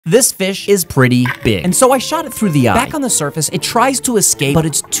This fish is pretty big, and so I shot it through the eye. Back on the surface, it tries to escape, but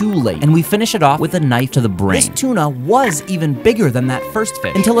it's too late, and we finish it off with a knife to the brain. This tuna was even bigger than that first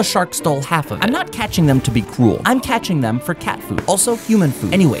fish, until a shark stole half of it. I'm not catching them to be cruel. I'm catching them for cat food, also human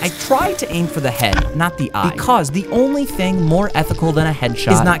food. Anyway, I tried to aim for the head, not the eye, because the only thing more ethical than a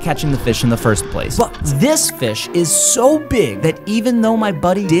headshot is not catching the fish in the first place. But this fish is so big that even though my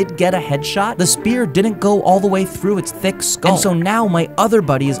buddy did get a headshot, the spear didn't go all the way through its thick skull. And so now my other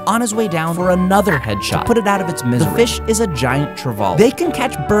buddy is on his way down for another headshot to put it out of its misery. The fish is a giant trevally. They can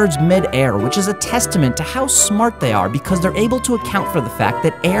catch birds mid-air, which is a testament to how smart they are because they're able to account for the fact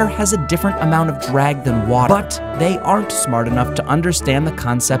that air has a different amount of drag than water. But they aren't smart enough to understand the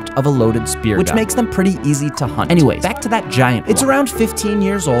concept of a loaded spear gun, which makes them pretty easy to hunt. Anyways, back to that giant one. It's around 15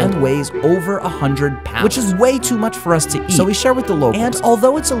 years old and weighs over 100 pounds, which is way too much for us to eat. So we share with the locals. And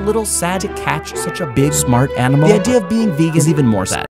although it's a little sad to catch such a big, smart animal, the idea of being vegan is even more sad.